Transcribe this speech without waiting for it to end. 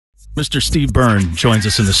Mr. Steve Byrne joins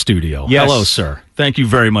us in the studio. Yes. Hello, sir. Thank you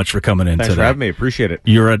very much for coming in Thanks today. for having me. Appreciate it.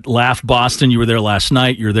 You're at WAAF Boston. You were there last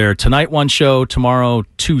night. You're there tonight, one show. Tomorrow,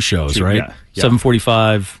 two shows, right? Yeah.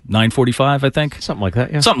 7:45, 9:45, I think? Something like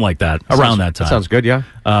that, yeah. Something like that, around that time. That sounds good, yeah.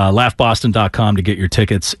 LaughBoston.com to get your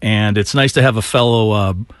tickets. And it's nice to have a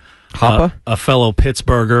fellow Hoppa? a fellow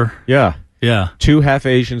Pittsburgher. Yeah. Yeah. Two half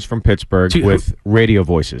Asians from Pittsburgh with radio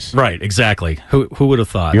voices. Right, exactly. Who would have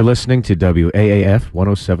thought? You're listening to WAAF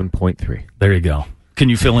 107.3. There you go. Can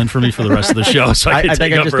you fill in for me for the rest of the show so I can I take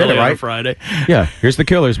think I up just early did it, on right? a Friday? Yeah. Here's the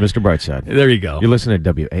Killers, Mr. Brightside. There you go. You're listening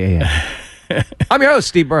to WAAF. I'm your host,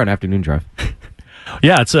 Steve Byrne, Afternoon Drive.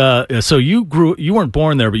 Yeah, it's so you weren't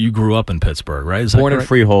born there, but you grew up in Pittsburgh, right? Is that Born in correct?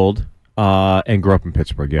 Freehold and grew up in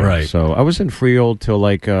Pittsburgh, yeah. Right. So I was in Freehold till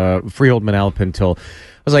Freehold, Manalapan till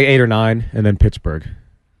I was like 8 or 9, and then Pittsburgh.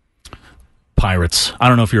 Pirates. I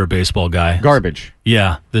don't know if you're a baseball guy. Garbage.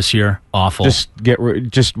 Yeah, this year, awful.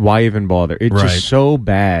 Just why even bother? It's Right. just so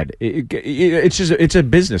bad. It's a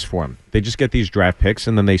business for them. They just get these draft picks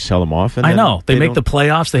and then they sell them off. And I then know. They make don't- the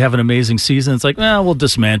playoffs. They have an amazing season. It's like, we'll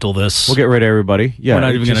dismantle this. We'll get rid of everybody. Yeah, We're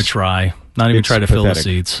not it even going to just- try. Not even it's try to fill the pathetic.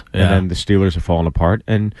 seats. Yeah. And then the Steelers are falling apart,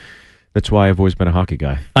 and that's why I've always been a hockey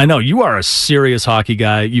guy. I know you are a serious hockey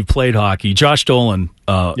guy. You've played hockey. Josh Dolan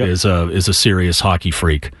Yep. is a serious hockey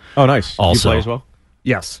freak. Oh, nice. Also. You play as well?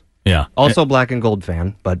 Yes. Yeah. Also black and gold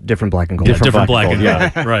fan, but different black and gold. Different black and and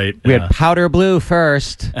gold, gold. Right. We yeah. had powder blue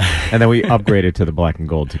first, and then we upgraded to the black and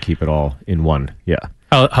gold to keep it all in one. Yeah.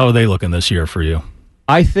 How are they looking this year for you?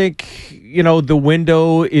 I think, the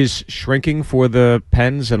window is shrinking for the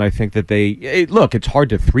Pens, and I think that it's hard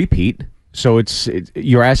to three-peat. So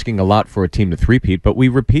you're asking a lot for a team to three-peat, but we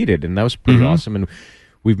repeated, and that was pretty awesome. And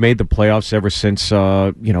we've made the playoffs ever since,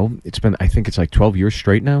 it's been, I think it's like 12 years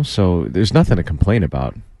straight now, so there's nothing to complain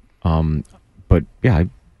about. But, yeah,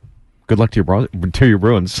 good luck to your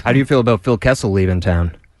Bruins. How do you feel about Phil Kessel leaving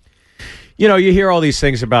town? You hear all these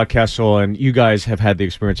things about Kessel, and you guys have had the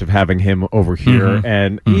experience of having him over here,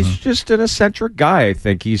 and he's just an eccentric guy. I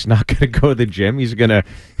think he's not going to go to the gym. He's going to...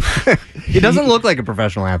 He doesn't look like a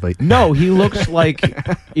professional athlete. No, he looks like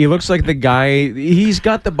the guy... He's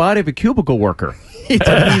got the body of a cubicle worker. He's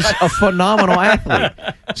a phenomenal athlete.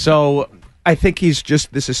 So I think he's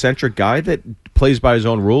just this eccentric guy that plays by his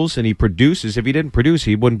own rules, and he produces. If he didn't produce,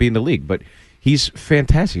 he wouldn't be in the league, but... He's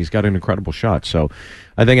fantastic. He's got an incredible shot. So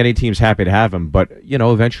I think any team's happy to have him. But,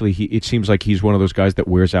 eventually it seems like he's one of those guys that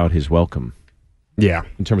wears out his welcome. Yeah.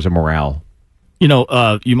 In terms of morale. You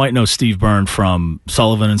might know Steve Byrne from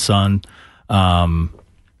Sullivan and Son,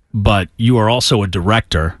 but you are also a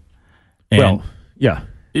director. And, yeah.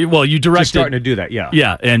 Well, you directed... Just starting to do that, yeah.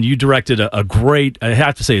 Yeah, and you directed a great... I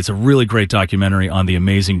have to say, it's a really great documentary on the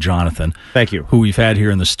amazing Jonathan. Thank you. Who we've had here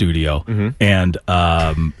in the studio. And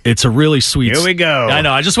it's a really sweet... Here we go. I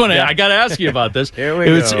know. I just want to... I got to ask you about this. Here we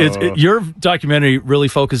go. Your documentary really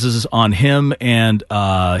focuses on him and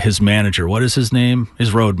his manager. What is his name?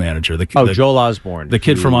 His road manager. Joel Osborne. The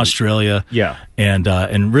kid from Australia. Yeah.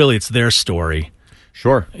 And really, it's their story.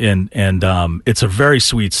 Sure. And it's a very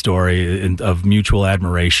sweet story of mutual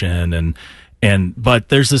admiration but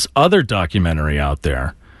there's this other documentary out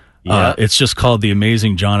there. Yeah. It's just called The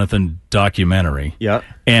Amazing Jonathan Documentary. Yeah.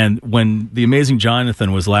 And when The Amazing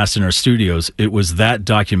Jonathan was last in our studios, it was that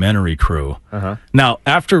documentary crew. Uh-huh. Now,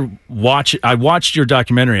 I watched your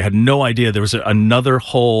documentary. I had no idea there was another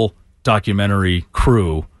whole documentary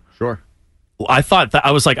crew. Sure. I thought that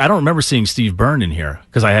I was like, I don't remember seeing Steve Byrne in here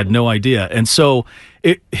because I had no idea. And so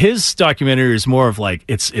his documentary is more of like,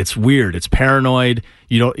 it's weird. It's paranoid.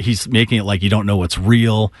 He's making it like you don't know what's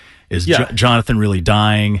real. Is Jonathan really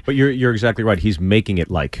dying? But you're exactly right. He's making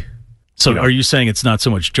it like. So are you saying it's not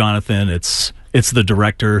so much Jonathan, it's the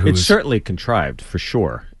director who's... It's certainly contrived, for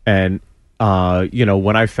sure. And,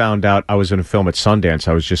 when I found out I was in a film at Sundance,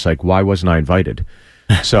 I was just like, why wasn't I invited?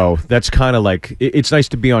 So that's kind of like, it's nice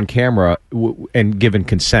to be on camera and given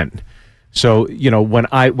consent. So, when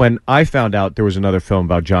I found out there was another film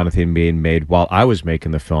about Jonathan being made while I was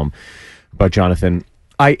making the film about Jonathan,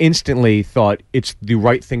 I instantly thought it's the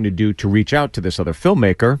right thing to do to reach out to this other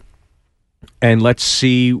filmmaker and let's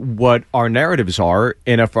see what our narratives are.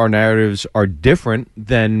 And if our narratives are different,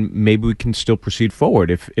 then maybe we can still proceed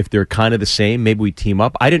forward. If they're kind of the same, maybe we team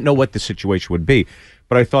up. I didn't know what the situation would be,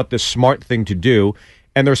 but I thought the smart thing to do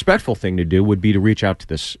and the respectful thing to do would be to reach out to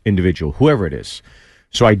this individual, whoever it is.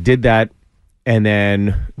 So I did that. And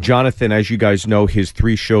then Jonathan, as you guys know, his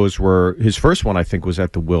 3 shows were, his first one I think was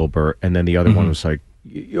at the Wilbur, and then the other one was like,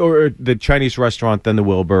 or the Chinese restaurant, then the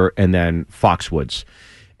Wilbur, and then Foxwoods.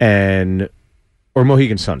 Or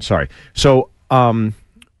Mohegan Sun, sorry. So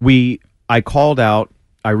I called out,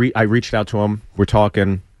 I reached out to him, we're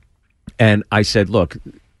talking, And I said, look,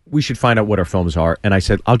 we should find out what our films are. And I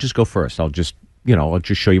said, I'll just go first. I'll just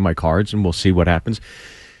show you my cards and we'll see what happens.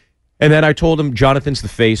 And then I told him, Jonathan's the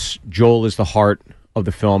face, Joel is the heart of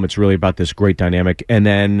the film. It's really about this great dynamic. And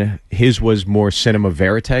then his was more cinema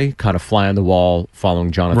verite, kind of fly on the wall,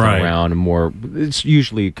 following Jonathan around, and more, it's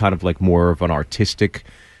usually kind of like more of an artistic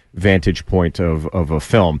vantage point of a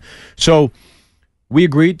film. So we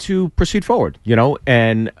agreed to proceed forward,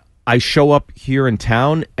 and I show up here in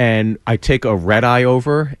town and I take a red eye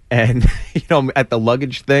over and, at the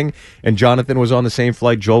luggage thing, and Jonathan was on the same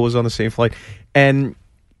flight, Joel was on the same flight. And,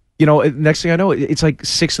 next thing I know, it's like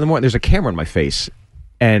 6 a.m. There's a camera in my face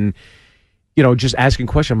and, just asking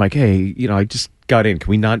questions. I'm like, hey, I just got in.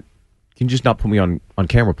 Can you just not put me on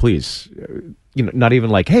camera, please? Not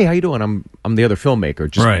even like, hey, how you doing? I'm the other filmmaker.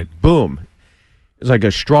 Just boom. It's like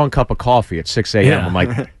a strong cup of coffee at 6 a.m. Yeah. I'm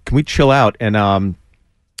like, can we chill out? And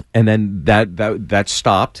then that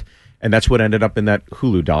stopped, and that's what ended up in that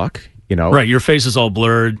Hulu doc. Right, your face is all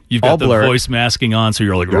blurred. You've got the voice masking on, so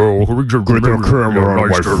you're like, oh, get the camera on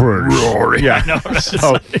my face. Yeah.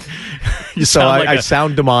 So I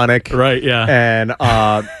sound demonic. Right,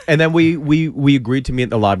 yeah. And then we agreed to meet in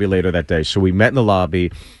the lobby later that day. So we met in the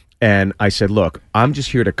lobby, and I said, look, I'm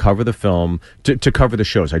just here to cover the film, to cover the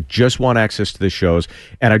shows. I just want access to the shows,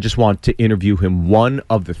 and I just want to interview him one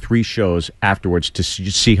of the 3 shows afterwards to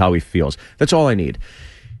see how he feels. That's all I need.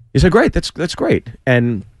 He said, great, that's great.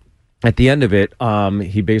 And at the end of it,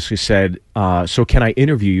 he basically said, so can I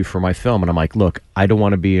interview you for my film? And I'm like, look, I don't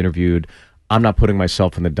want to be interviewed. I'm not putting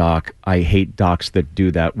myself in the doc. I hate docs that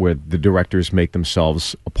do that, where the directors make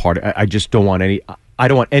themselves a part. I just don't want any... I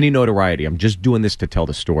don't want any notoriety. I'm just doing this to tell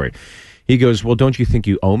the story. He goes, well, don't you think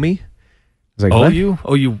you owe me? I was like, owe what? you?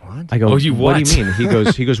 Oh, you what? I go, oh, you what? What do you mean?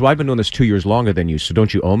 He goes, well, I've been doing this 2 years longer than you, so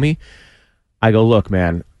don't you owe me? I go, look,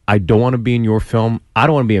 man, I don't want to be in your film. I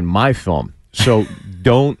don't want to be in my film. So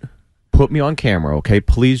don't put me on camera, okay?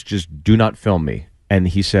 Please just do not film me. And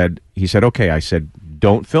he said, okay. I said,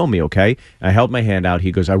 don't film me, okay? And I held my hand out.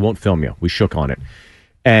 He goes, I won't film you. We shook on it.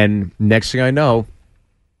 And next thing I know,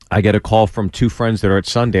 I get a call from 2 friends that are at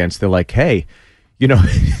Sundance. They're like, hey,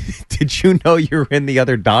 did you know you're in the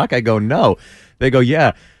other doc? I go, no. They go,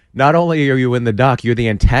 yeah. Not only are you in the doc, you're the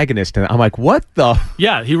antagonist. And I'm like, what the?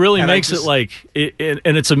 Yeah, he really makes it like,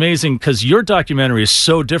 and it's amazing because your documentary is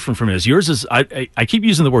so different from his. Yours is, I keep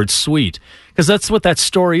using the word sweet because that's what that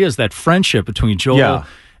story is, that friendship between Joel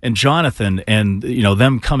and Jonathan, and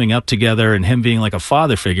them coming up together and him being like a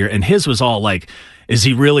father figure. And his was all like, is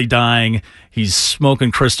he really dying? He's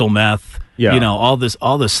smoking crystal meth. Yeah. All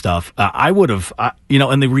this stuff. I would have,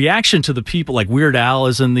 and the reaction to the people, like Weird Al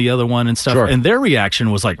is in the other one and stuff, and their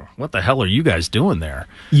reaction was like, what the hell are you guys doing there?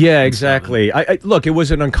 Yeah, exactly. I look, it was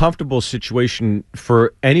an uncomfortable situation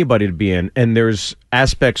for anybody to be in, and there's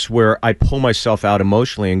aspects where I pull myself out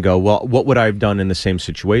emotionally and go, well, what would I have done in the same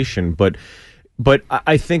situation? But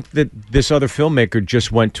I think that this other filmmaker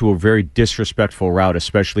just went to a very disrespectful route,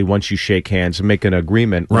 especially once you shake hands and make an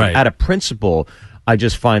agreement. Right. Out of principle, I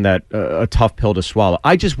just find that a tough pill to swallow.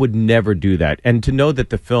 I just would never do that. And to know that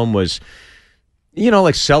the film was,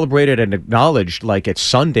 like celebrated and acknowledged, like at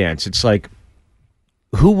Sundance, it's like,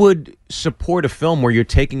 who would support a film where you're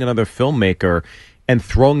taking another filmmaker and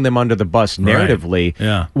throwing them under the bus narratively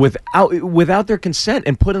without their consent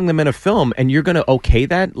and putting them in a film, and you're going to okay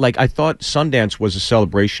that? Like, I thought Sundance was a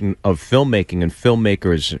celebration of filmmaking and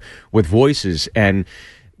filmmakers with voices, and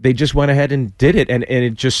they just went ahead and did it, and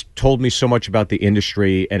it just told me so much about the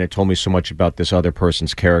industry, and it told me so much about this other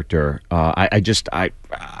person's character. I just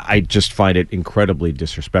find it incredibly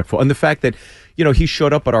disrespectful. And the fact that, he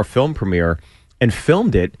showed up at our film premiere and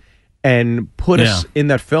filmed it and put us in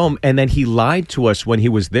that film, and then he lied to us when he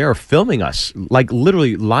was there filming us, like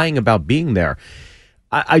literally lying about being there.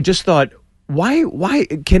 I just thought, why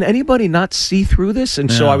can anybody not see through this?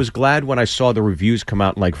 And so I was glad when I saw the reviews come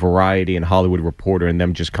out in like Variety and Hollywood Reporter, and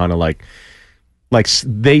them just kind of like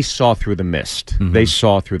they saw through the mist. Mm-hmm. They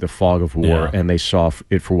saw through the fog of war, and they saw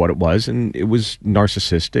it for what it was, and it was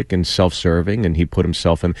narcissistic and self-serving, and he put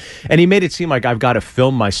himself in, and he made it seem like I've got to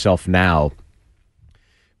film myself now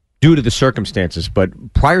due to the circumstances.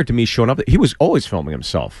 But prior to me showing up, he was always filming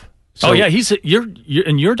himself. So, you're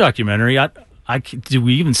in your documentary. Do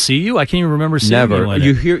we even see you? I can't even remember seeing never.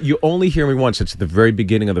 you. You only hear me once. It's at the very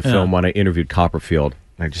beginning of the film when I interviewed Copperfield.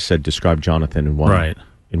 I just said, describe Jonathan in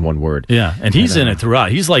one word. Yeah, and he's in it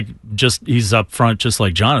throughout. He's he's up front just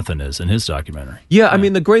like Jonathan is in his documentary. Yeah, I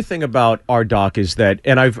mean, the great thing about our doc is that,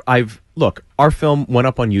 and I've look, our film went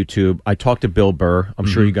up on YouTube. I talked to Bill Burr. I'm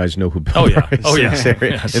sure you guys know who Bill Burr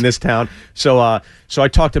is in this town. So I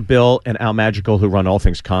talked to Bill and Al Magical, who run All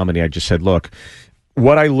Things Comedy. I just said, look,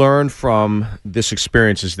 what I learned from this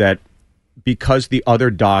experience is that because the other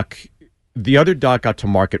doc got to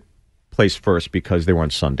marketplace first because they were on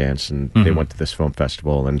Sundance and they went to this film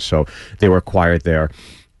festival, and so they were acquired there.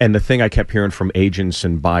 And the thing I kept hearing from agents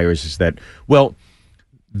and buyers is that, well,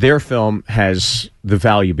 their film has the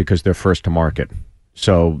value because they're first to market,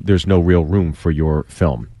 so there's no real room for your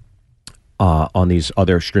film on these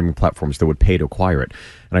other streaming platforms that would pay to acquire it.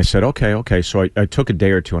 And I said, okay. So I took a day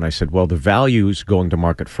or two and I said, well, the value's going to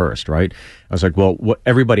market first, right? I was like, well,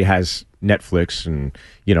 everybody has Netflix and,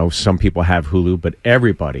 some people have Hulu, but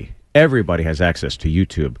everybody has access to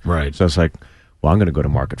YouTube. Right. So I was like, well, I'm going to go to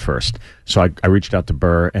market first. So I reached out to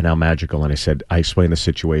Burr and Al Magical and I explained the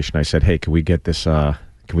situation. I said, hey, can we get this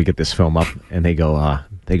film up? And they go,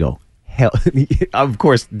 hell, of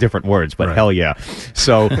course, different words, but hell yeah.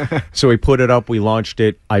 So we put it up, we launched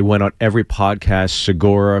it. I went on every podcast,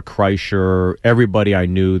 Segura, Kreischer, everybody I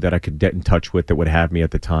knew that I could get in touch with that would have me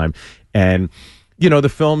at the time. And, the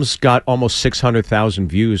film's got almost 600,000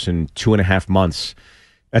 views in 2.5 months.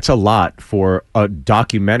 That's a lot for a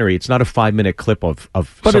documentary. It's not a 5-minute clip of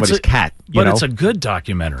somebody's cat. But it's a good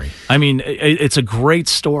documentary. I mean, it's a great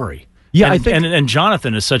story. Yeah, and, I think, and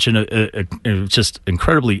Jonathan is such a just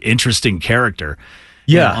incredibly interesting character.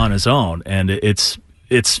 Yeah, on his own, and it's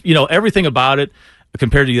everything about it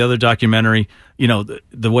compared to the other documentary.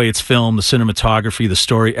 The way it's filmed, the cinematography, the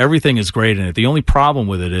story, everything is great in it. The only problem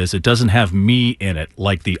with it is it doesn't have me in it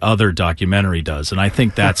like the other documentary does, and I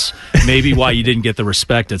think that's maybe why you didn't get the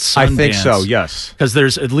respect at Sundance. I think so, yes, because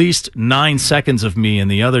there's at least 9 seconds of me in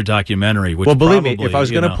the other documentary. Which believe me, if I was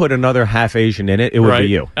going to put another half Asian in it, it would be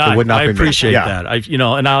you. It would not I be appreciate me.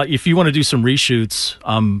 that. If you want to do some reshoots,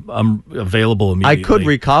 I'm available immediately. I could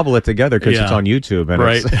recobble it together because it's on YouTube, and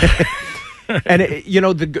right. And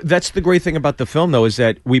that's the great thing about the film, though, is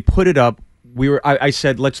that we put it up. I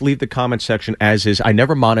said, let's leave the comment section as is. I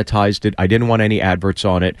never monetized it. I didn't want any adverts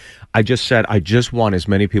on it. I just said, I just want as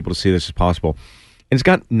many people to see this as possible. And it's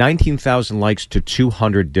got 19,000 likes to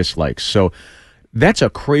 200 dislikes. So that's a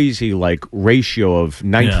crazy ratio of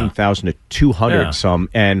 19,000 to 200 some.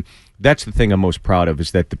 And that's the thing I'm most proud of,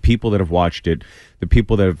 is that the people that have watched it, the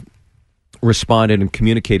people that have responded and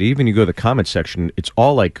communicated, even you go to the comment section, it's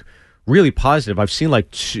all really positive. I've seen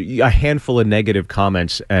a handful of negative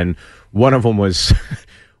comments, and one of them was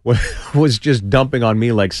just dumping on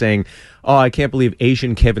me, saying, "Oh, I can't believe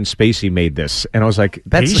Asian Kevin Spacey made this." And I was like,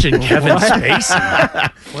 "That's Asian Kevin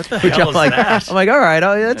Spacey? What the hell is that?" I'm like, "All right,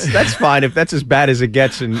 that's fine. If that's as bad as it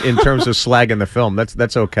gets in terms of slagging the film,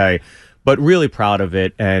 that's okay." But really proud of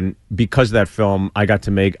it, and because of that film,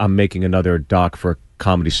 I'm making another doc for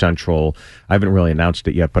Comedy Central. I haven't really announced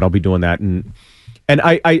it yet, but I'll be doing that. And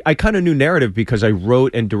I kind of knew narrative because I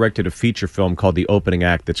wrote and directed a feature film called The Opening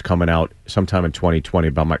Act that's coming out sometime in 2020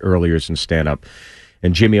 about my early years in stand-up.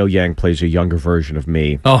 And Jimmy O. Yang plays a younger version of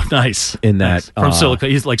me. Oh, nice. In that. From Silicon.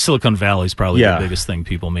 He's Silicon Valley's probably the biggest thing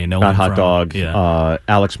people may know him Hot from. Dog. Yeah.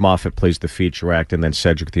 Alex Moffat plays the feature act, and then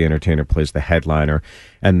Cedric the Entertainer plays the headliner.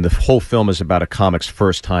 And the whole film is about a comic's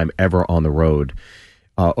first time ever on the road.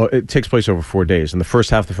 It takes place over 4 days, and the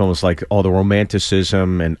first half of the film is all the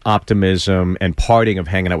romanticism and optimism and partying of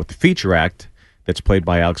hanging out with the feature act that's played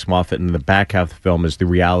by Alex Moffat, and the back half of the film is the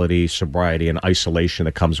reality, sobriety, and isolation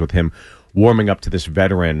that comes with him warming up to this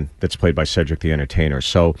veteran that's played by Cedric the Entertainer.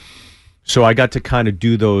 So I got to kind of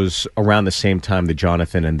do those around the same time, the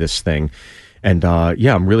Jonathan and this thing, and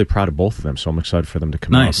I'm really proud of both of them, so I'm excited for them to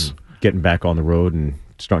come out and getting back on the road and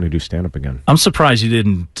starting to do stand-up again. I'm surprised you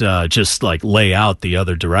didn't just lay out the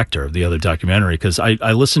other director of the other documentary, because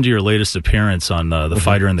I listened to your latest appearance on the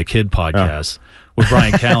Fighter and the Kid podcast with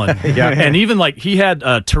Brian Callen. And even he had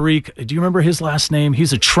Tariq, do you remember his last name?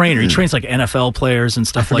 He's a trainer. He trains NFL players and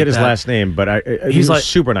stuff like that. I forget his last name, but he's a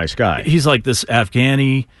super nice guy. He's this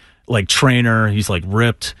Afghani trainer. He's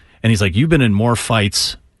ripped, and he's you've been in more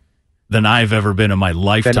fights than I've ever been in my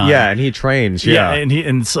lifetime. And he trains.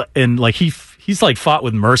 He's fought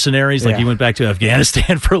with mercenaries. He went back to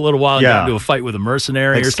Afghanistan for a little while and got into a fight with a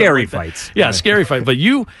mercenary. Or scary fights. Yeah, scary fight. But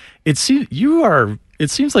it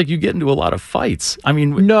seems like you get into a lot of fights. I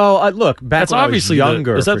mean, no, look, back that's when obviously I was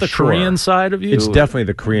younger. Is that the Korean side of you? It's definitely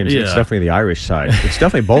the Korean. It's definitely the Irish side. It's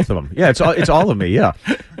definitely both of them. Yeah, it's all of me. Yeah,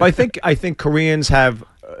 but I think Koreans have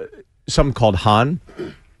something called Han,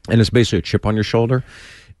 and it's basically a chip on your shoulder,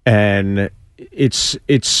 and it's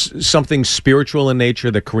something spiritual in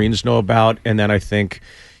nature that Koreans know about. And then I think,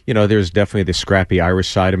 there's definitely the scrappy Irish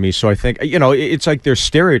side of me. So I think, it's like there's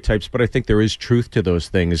stereotypes, but I think there is truth to those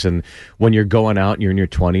things. And when you're going out and you're in your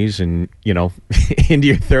 20s and, into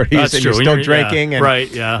your 30s That's and true. you're still drinking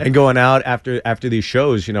and going out after these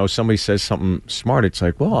shows, somebody says something smart. It's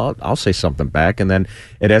like, well, I'll say something back. And then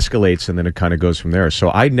it escalates and then it kind of goes from there.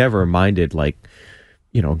 So I never minded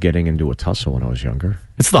getting into a tussle when I was younger.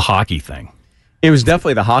 It's the hockey thing. It was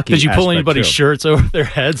definitely the hockey. Did you pull aspect, anybody's too. shirts over their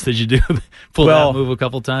heads? Did you pull that move a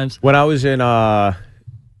couple times? When I was in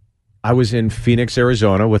Phoenix,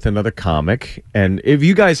 Arizona, with another comic, and if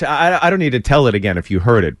you guys, I don't need to tell it again if you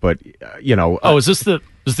heard it, but Oh, is this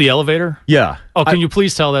the elevator? Yeah. Oh, can you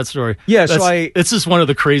please tell that story? Yeah. This is one of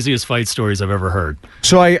the craziest fight stories I've ever heard.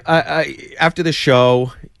 So I after the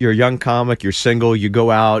show, you're a young comic, you're single, you go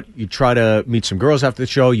out, you try to meet some girls after the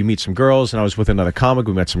show, you meet some girls, and I was with another comic,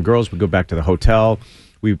 we met some girls, we go back to the hotel,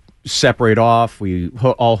 we separate off, we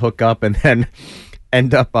all hook up, and then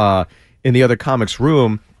end up in the other comic's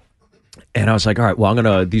room, and I was like, all right,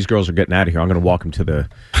 well, these girls are getting out of here, I'm gonna walk them to their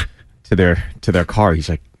car. He's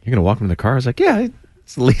like, you're gonna walk them to the car? I was like, yeah,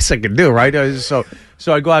 it's the least I can do, right? So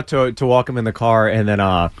I go out to walk them in the car, and then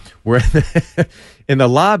we're in the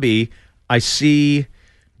lobby. I see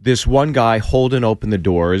this one guy holding open the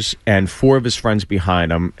doors and 4 of his friends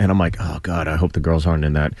behind him. And I'm like, oh, God, I hope the girls aren't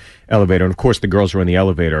in that elevator. And, of course, the girls are in the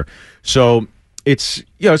elevator. So it's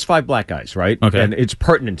 5 black guys, right? Okay. And it's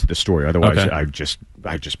pertinent to the story. Otherwise, okay. I just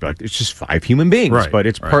be like, it's just 5 human beings. Right, but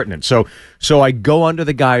it's pertinent. So I go under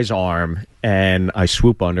the guy's arm and I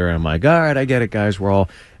swoop under and I'm like, all right, I get it, guys. We're all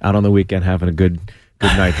out on the weekend having a good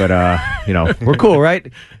night. But, we're cool,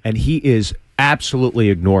 right? And he is absolutely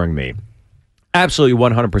ignoring me. Absolutely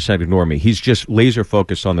 100% ignore me. He's just laser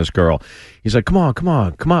focused on this girl. He's like, come on,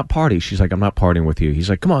 party. She's like, I'm not partying with you. He's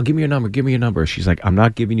like, come on, give me your number. She's like, I'm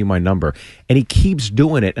not giving you my number. And he keeps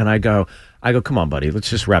doing it. And I go, come on, buddy, let's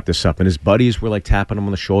just wrap this up. And his buddies were like tapping him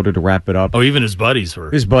on the shoulder to wrap it up. Oh, even his buddies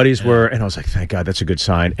were. And I was like, thank God, that's a good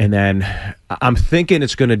sign. And then I'm thinking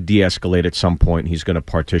it's going to de-escalate at some point. And he's going to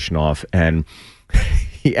partition off. And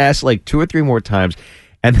he asked like 2 or 3 more times.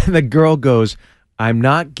 And then the girl goes, I'm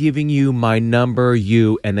not giving you my number,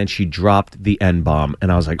 you. And then she dropped the N-bomb.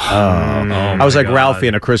 And I was like, oh. I was like God. Ralphie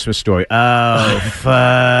in A Christmas Story. Oh, fuck.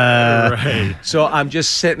 Right. So I'm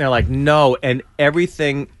just sitting there like, no. And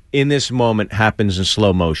everything in this moment happens in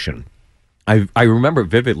slow motion. I remember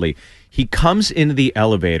vividly. He comes into the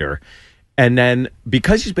elevator. And then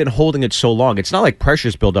because he's been holding it so long, it's not like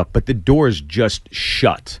pressure's built up, but the door's just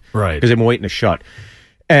shut. Right. Because they've been waiting to shut.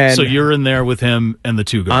 And so you're in there with him and the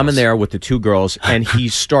 2 girls. I'm in there with the 2 girls, and he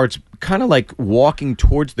starts kind of like walking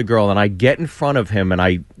towards the girl, and I get in front of him, and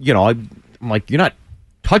I'm like, you're not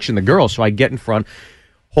touching the girl, so I get in front,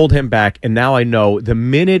 hold him back, and now I know the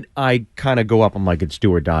minute I kind of go up, I'm like, it's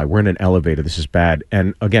do or die. We're in an elevator. This is bad.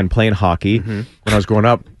 And again, playing hockey when I was growing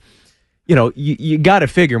up, you got to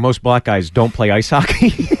figure most black guys don't play ice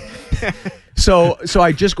hockey. So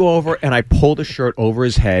I just go over and I pull the shirt over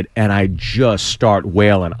his head and I just start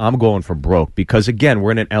wailing. I'm going for broke because, again,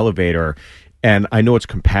 we're in an elevator and I know it's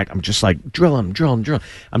compact. I'm just like, drill him.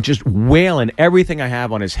 I'm just wailing everything I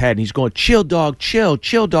have on his head. And he's going, chill, dog, chill,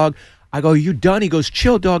 dog. I go, you done? He goes,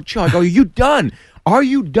 chill, dog, chill. I go, are you done? Are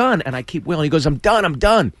you done? And I keep wailing. He goes, I'm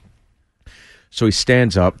done. So he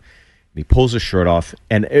stands up and he pulls his shirt off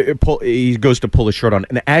and he goes to pull his shirt on.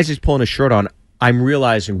 And as he's pulling his shirt on, I'm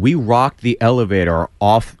realizing we rocked the elevator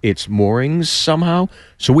off its moorings somehow,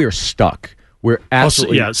 so we are stuck. We're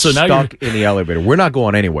absolutely stuck in the elevator. We're not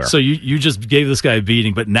going anywhere. So you just gave this guy a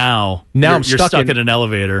beating, but now you're stuck in an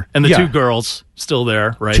elevator, and the 2 girls still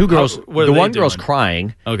there, right? 2 girls. The one girl's doing?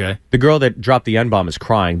 crying. Okay. The girl that dropped the N-bomb is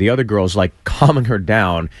crying. The other girl's like calming her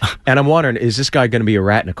down. And I'm wondering, is this guy going to be a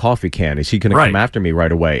rat in a coffee can? Is he going to come after me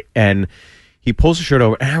right away? And he pulls the shirt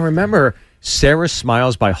over, and I remember Sarah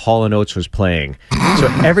Smiles by Hall & Oates was playing. So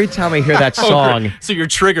every time I hear that song... So you're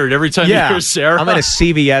triggered every time you hear Sarah? I'm at a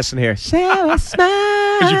CVS and hear, Sarah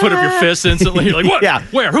Smiles. Did you put up your fist instantly? You're like, what? Yeah.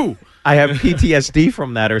 Where? Who? I have PTSD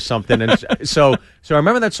from that or something. And so I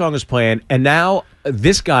remember that song was playing, and now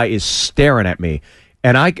this guy is staring at me.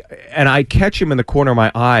 And I catch him in the corner of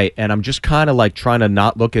my eye, and I'm just kind of like trying to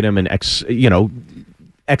not look at him and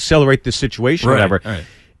accelerate the situation or whatever. Right.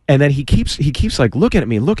 And then he keeps like looking at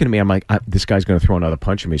me. I'm like, this guy's going to throw another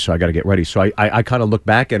punch at me, so I got to get ready. So I kind of look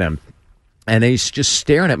back at him, and he's just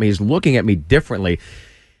staring at me. He's looking at me differently.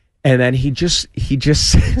 And then he just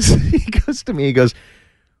says, he goes to me, he goes,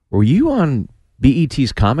 were you on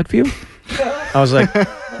BET's Comic View? I was like,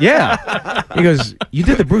 yeah. He goes, you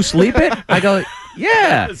did the Bruce Lee bit? I go,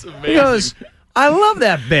 yeah. He goes, I love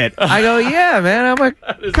that bit. I go, yeah, man, I'm a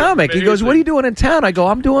comic. Amazing. He goes, what are you doing in town? I go,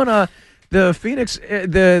 I'm doing a the Phoenix,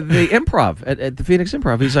 the improv at the Phoenix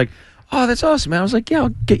Improv. He's like, oh, that's awesome, man. I was like, yeah, I'll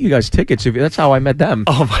get you guys tickets. That's how I met them.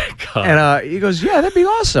 Oh my God. And he goes, yeah, that'd be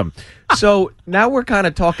awesome. So now we're kind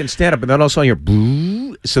of talking stand up, and then all of a sudden you're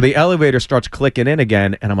boo. So the elevator starts clicking in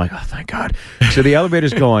again, and I'm like, oh, thank God. So the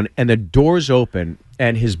elevator's going, and the doors open,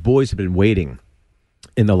 and his boys have been waiting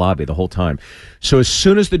in the lobby the whole time. So as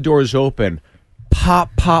soon as the doors open, pop,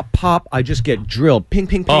 pop, pop, I just get drilled. Ping,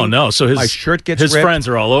 ping, ping. Oh no! So my shirt gets his ripped. friends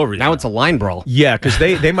are all over you. Now it's a line brawl. Yeah, because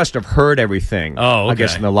they must have heard everything. Oh, okay. I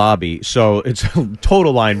guess in the lobby. So it's a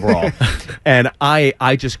total line brawl, and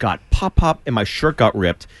I just got pop, pop, and my shirt got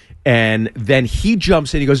ripped. And then he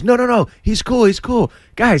jumps in. He goes, no, he's cool,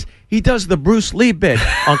 guys. He does the Bruce Lee bit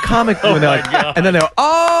on comic book, and then they're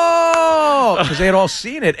because they had all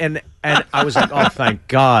seen it, and I was like, oh, thank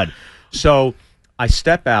God. So I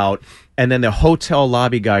step out, and then the hotel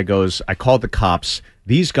lobby guy goes, I called the cops.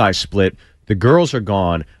 These guys split. The girls are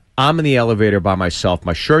gone. I'm in the elevator by myself.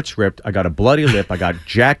 My shirt's ripped. I got a bloody lip. I got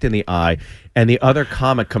jacked in the eye. And the other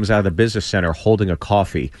comic comes out of the business center holding a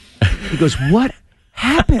coffee. He goes, what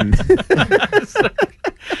happened?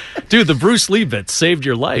 Dude, the Bruce Lee bit saved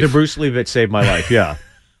your life. The Bruce Lee bit saved my life, yeah.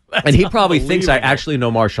 And he probably thinks I actually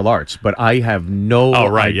know martial arts, but I have no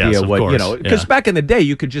idea what, because back in the day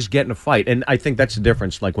you could just get in a fight, and I think that's the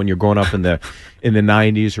difference. Like when you're growing up in the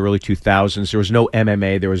 90s or early 2000s, there was no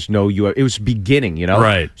MMA, there was no UFC. It was beginning,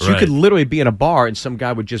 Right. So you could literally be in a bar and some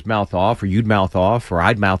guy would just mouth off, or you'd mouth off, or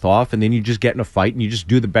I'd mouth off, and then you just get in a fight and you just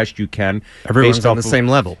do the best you can. Everyone's on the same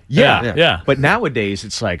level. Yeah. But nowadays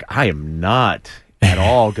it's like I am not at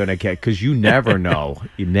all gonna get, because you never know.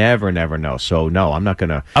 You never know. So no, I'm not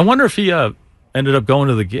gonna. I wonder if he ended up going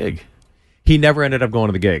to the gig. He never ended up going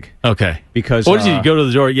to the gig. Okay, because what did he go to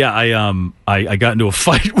the door? Yeah, I got into a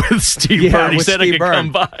fight with Steve Byrne. He said Steve I could Byrne.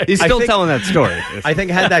 come by. He's still telling that story. I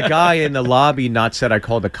think had that guy in the lobby not said I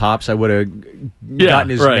called the cops, I would have gotten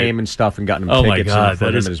his name and stuff and gotten him tickets God, and for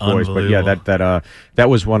him is and his boys. But yeah, that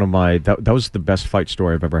was one of my that was the best fight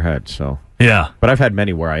story I've ever had. So yeah, but I've had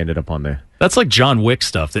many where I ended up on the. That's like John Wick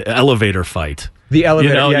stuff, the elevator fight. The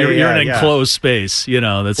elevator, you're in an enclosed space.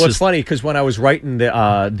 That's it's funny because when I was writing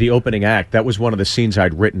the opening act, that was one of the scenes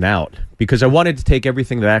I'd written out because I wanted to take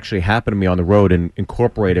everything that actually happened to me on the road and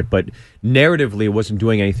incorporate it, but narratively, it wasn't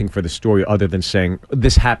doing anything for the story other than saying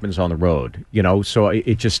this happens on the road. So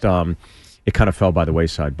it just it kind of fell by the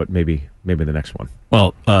wayside. But maybe the next one.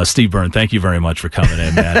 Well, Steve Byrne, thank you very much for coming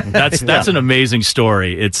in, man. That's an amazing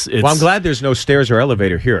story. It's well, I'm glad there's no stairs or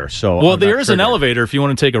elevator here. So there is an elevator if you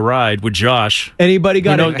want to take a ride with Josh. Anybody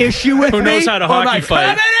got an issue with me? Who knows how to hockey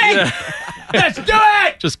fight? Yeah. Let's do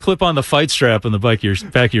it! Just clip on the fight strap on the back of your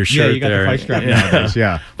shirt. Yeah, you got there. the fight strap nowadays,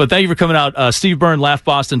 yeah. But thank you for coming out. Steve Byrne, Laugh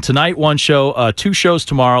Boston. Tonight, one show, 2 shows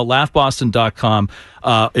tomorrow, laughboston.com.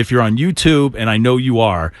 If you're on YouTube, and I know you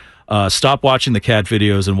are, stop watching the cat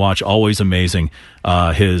videos and watch Always Amazing,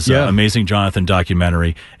 his Amazing Jonathan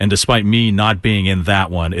documentary. And despite me not being in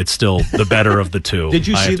that one, it's still the better of the two. Did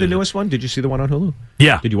you see the newest one? Did you see the one on Hulu?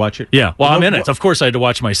 Yeah. Did you watch it? Yeah. Well, I'm in it. Of course, I had to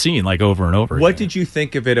watch my scene over and over. What did you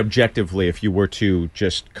think of it objectively if you were to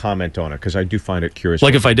just comment on it? Because I do find it curious.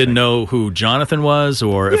 Like if I didn't know who Jonathan was,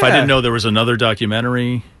 or if I didn't know there was another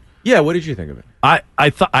documentary. Yeah, what did you think of it? I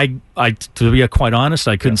thought to be quite honest,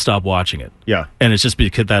 I couldn't stop watching it. Yeah. And it's just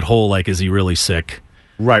because that whole is he really sick?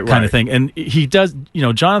 Right. Kind of thing. And he does,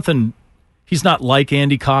 Jonathan, he's not like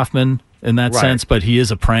Andy Kaufman in that sense, but he is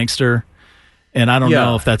a prankster. And I don't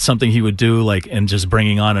know if that's something he would do, and just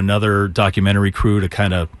bringing on another documentary crew to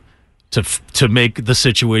kind of to make the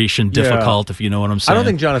situation difficult, if you know what I'm saying. I don't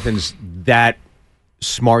think Jonathan's that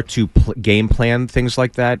smart to game plan things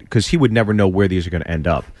like that, because he would never know where these are going to end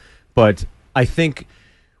up. But I think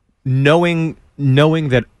knowing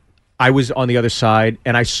that I was on the other side,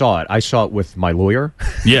 and I saw it with my lawyer.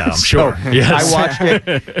 Yeah, I'm sure. Yes. I watched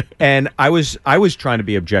it, and I was trying to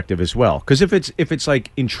be objective as well. Because if it's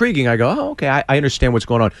intriguing, I go, oh, okay, I understand what's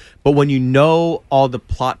going on. But when you know all the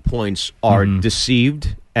plot points are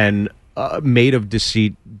deceived and made of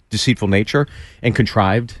deceitful nature and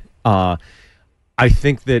contrived, I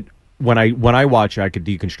think that when I watch it, I could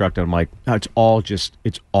deconstruct it. I'm like, no, it's all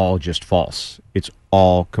just false. It's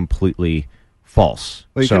all completely false.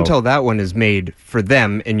 Well, you can tell that one is made for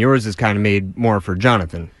them, and yours is kind of made more for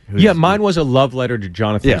Jonathan. Yeah, mine was a love letter to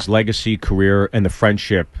Jonathan's legacy, career, and the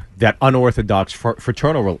friendship, that unorthodox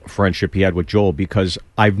fraternal friendship he had with Joel, because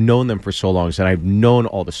I've known them for so long, and I've known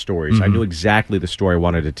all the stories. I knew exactly the story I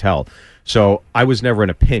wanted to tell. So I was never in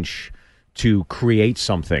a pinch to create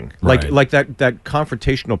something. Like that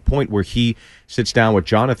confrontational point where he sits down with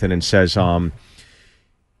Jonathan and says,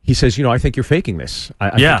 he says, I think you're faking this. I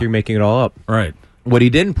think you're making it all up. Right. What he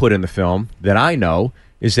didn't put in the film that I know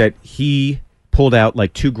is that he pulled out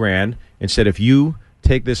like $2,000 and said, if you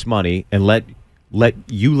take this money and let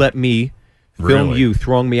me film Really? you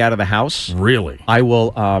throwing me out of the house, Really? I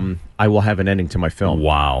will have an ending to my film.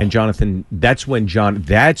 Wow. And Jonathan, that's when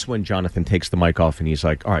Jonathan takes the mic off and he's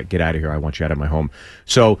like, all right, get out of here. I want you out of my home.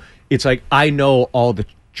 So it's like, I know all the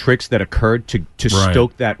tricks that occurred to Right.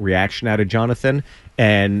 stoke that reaction out of Jonathan.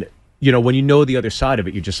 And, when you know the other side of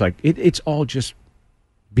it, you're just like, it's all just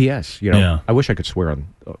BS. Yeah. I wish I could swear on,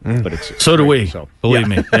 but it's So do great, we. so. Believe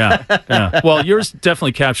me. Yeah. Well, yours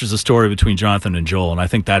definitely captures the story between Jonathan and Joel, and I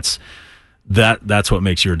think that's what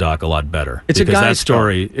makes your doc a lot better. It's a because that guy's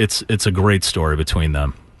story. It's a great story between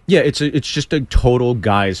them. Yeah, it's just a total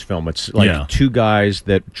guys film. It's like two guys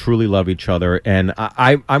that truly love each other, and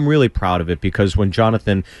I'm really proud of it because when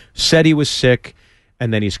Jonathan said he was sick,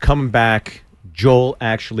 and then he's coming back, Joel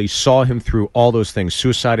actually saw him through all those things: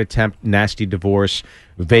 suicide attempt, nasty divorce,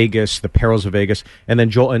 Vegas, the perils of Vegas, and then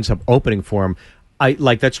Joel ends up opening for him.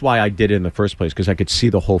 That's why I did it in the first place, because I could see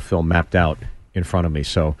the whole film mapped out in front of me.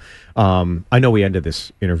 So I know we ended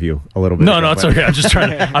this interview a little bit. No, it's okay. I'm just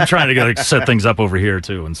trying to set things up over here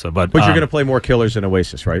too, and so. But you're going to play more Killers in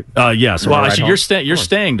Oasis, right? Yes. Well, Right actually, home? you're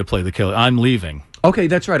staying to play the killer. I'm leaving. Okay,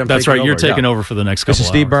 that's right. That's right. You're taking over for the next couple. This is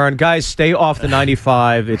Steve Byrne. Guys, stay off the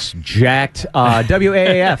 95. It's jacked.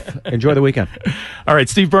 WAAF. Enjoy the weekend. All right,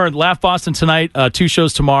 Steve Byrne, Laugh Boston tonight. 2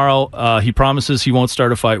 shows tomorrow. He promises he won't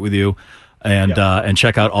start a fight with you. And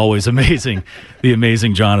check out Always Amazing, the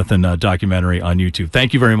Amazing Jonathan documentary on YouTube.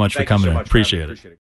 Thank you very much for coming in. Appreciate it.